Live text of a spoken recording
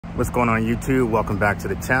What's going on YouTube? Welcome back to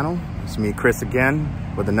the channel. It's me, Chris, again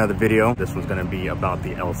with another video. This one's gonna be about the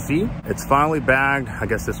LC. It's finally bagged. I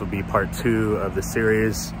guess this will be part 2 of the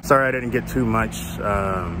series. Sorry I didn't get too much,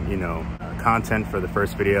 content for the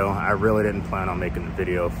first video. I really didn't plan on making the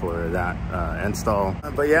video for that install.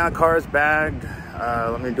 But yeah, car's bagged.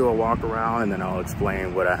 Let me do a walk around and then I'll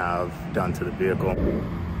explain what I have done to the vehicle.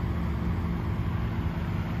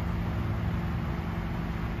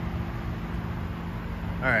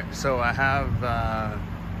 All right, so I have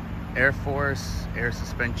Airforce Air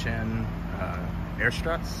Suspension air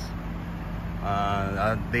struts.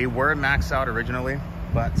 They were maxed out originally,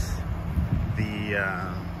 but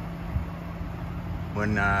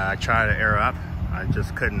when I tried to air up, I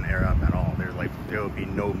just couldn't air up at all. There would be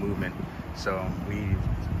no movement. So we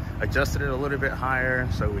adjusted it a little bit higher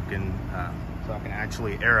so we can so I can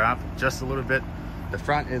actually air up just a little bit. The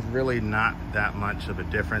front is really not that much of a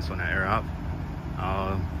difference when I air up.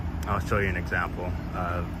 I'll show you an example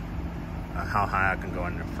of how high I can go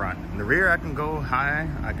in the front. In the rear, I can go high.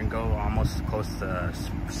 I can go almost close to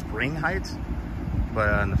spring height,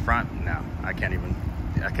 but in the front, no. I can't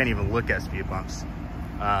even look at speed bumps.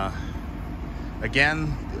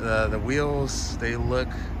 Again, the wheels, they look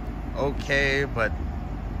okay, but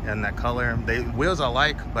in that color, wheels I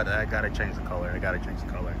like, but I gotta change the color.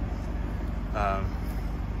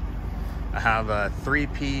 I have a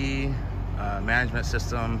 3P management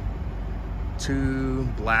system, 2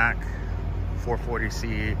 black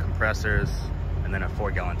 440C compressors, and then a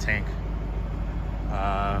 4-gallon tank.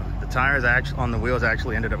 The tires on the wheels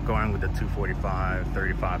actually ended up going with the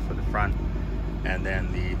 245/35 for the front, and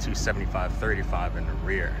then the 275/35 in the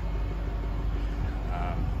rear.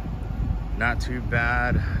 Not too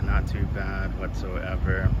bad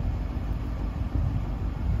whatsoever.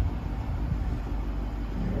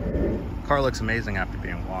 Car looks amazing after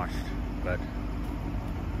being washed, but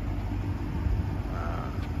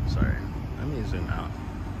sorry, let me zoom out.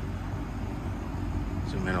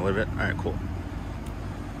 Zoom in a little bit. All right, cool.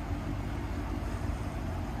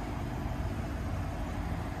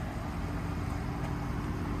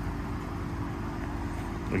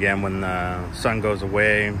 Again, when the sun goes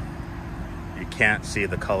away, you can't see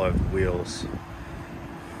the color of the wheels.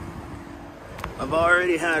 I've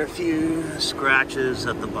already had a few scratches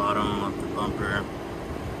at the bottom of the bumper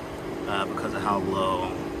because of how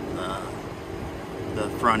low the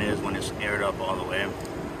front is when it's aired up all the way.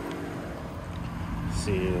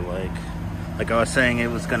 See, like I was saying, it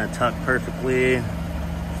was gonna tuck perfectly. I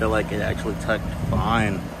feel like it actually tucked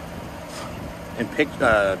fine. And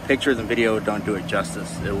pictures and video don't do it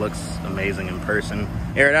justice. It looks amazing in person.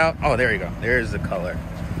 Air it out. Oh, there you go. There's the color.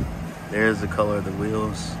 There's the color of the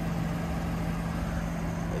wheels.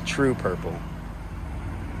 A true purple.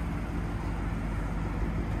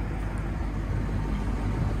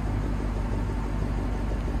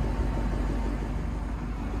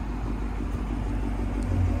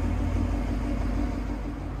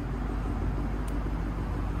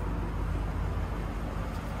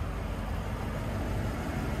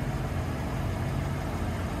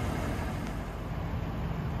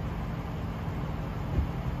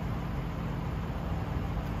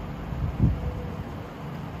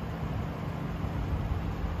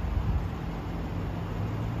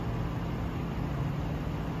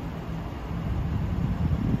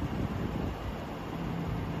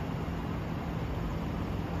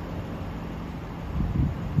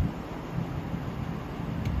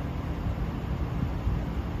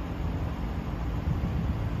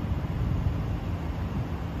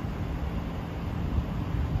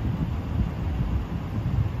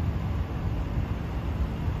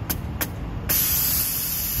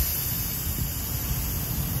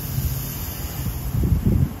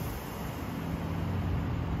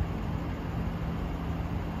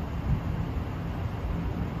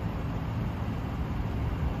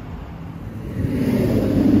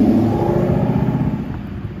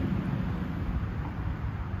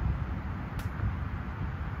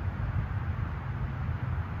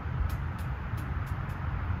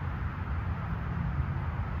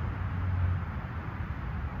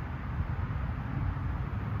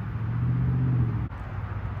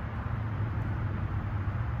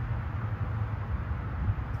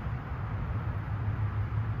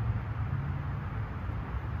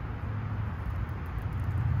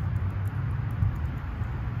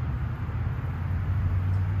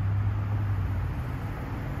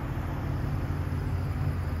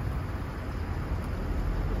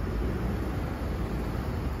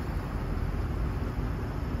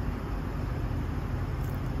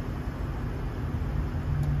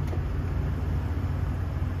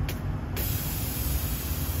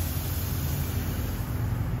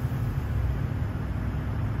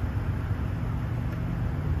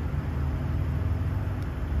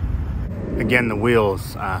 Again, the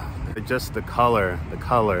wheels, just the color,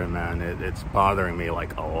 man, it's bothering me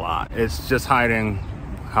like a lot. It's just hiding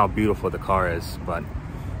how beautiful the car is, but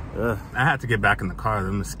I had to get back in the car.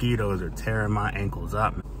 The mosquitoes are tearing my ankles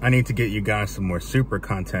up. I need to get you guys some more Supra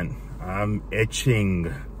content. I'm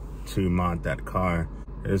itching to mod that car.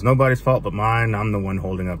 It's nobody's fault but mine. I'm the one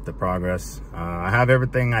holding up the progress. I have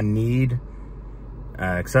everything I need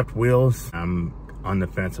except wheels. I'm on the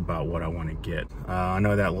fence about what I want to get. I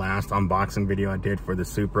know that last unboxing video I did for the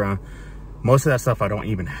Supra, most of that stuff I don't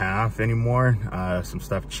even have anymore. Some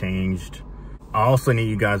stuff changed. I also need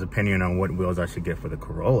you guys' opinion on what wheels I should get for the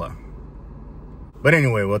Corolla. But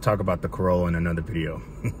anyway, we'll talk about the Corolla in another video.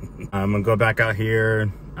 I'm gonna go back out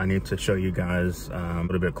here. I need to show you guys a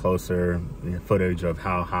little bit closer footage of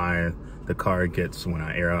how high the car gets when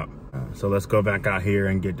I air up. So let's go back out here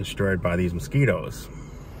and get destroyed by these mosquitoes.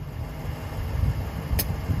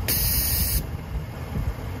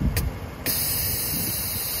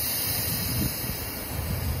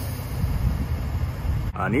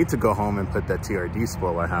 I need to go home and put that TRD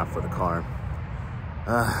spool I have for the car.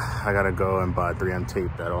 I gotta go and buy 3M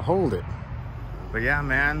tape that'll hold it. But yeah,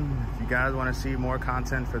 man, if you guys want to see more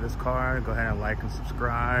content for this car, go ahead and like and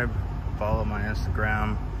subscribe. Follow my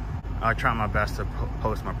Instagram. I'll try my best to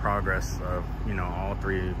post my progress of, you know, all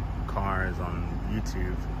 3 cars on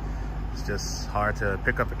YouTube. It's just hard to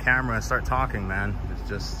pick up a camera and start talking, man. It's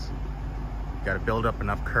just, you gotta build up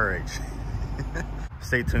enough courage.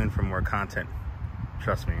 Stay tuned for more content.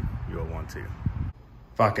 Trust me, you'll want to.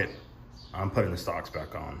 Fuck it. I'm putting the stocks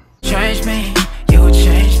back on. Change me, you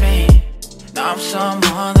change me. Now I'm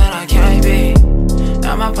someone that I can't be.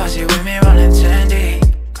 Now my posse with me running 10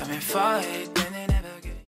 deep. Come and fight.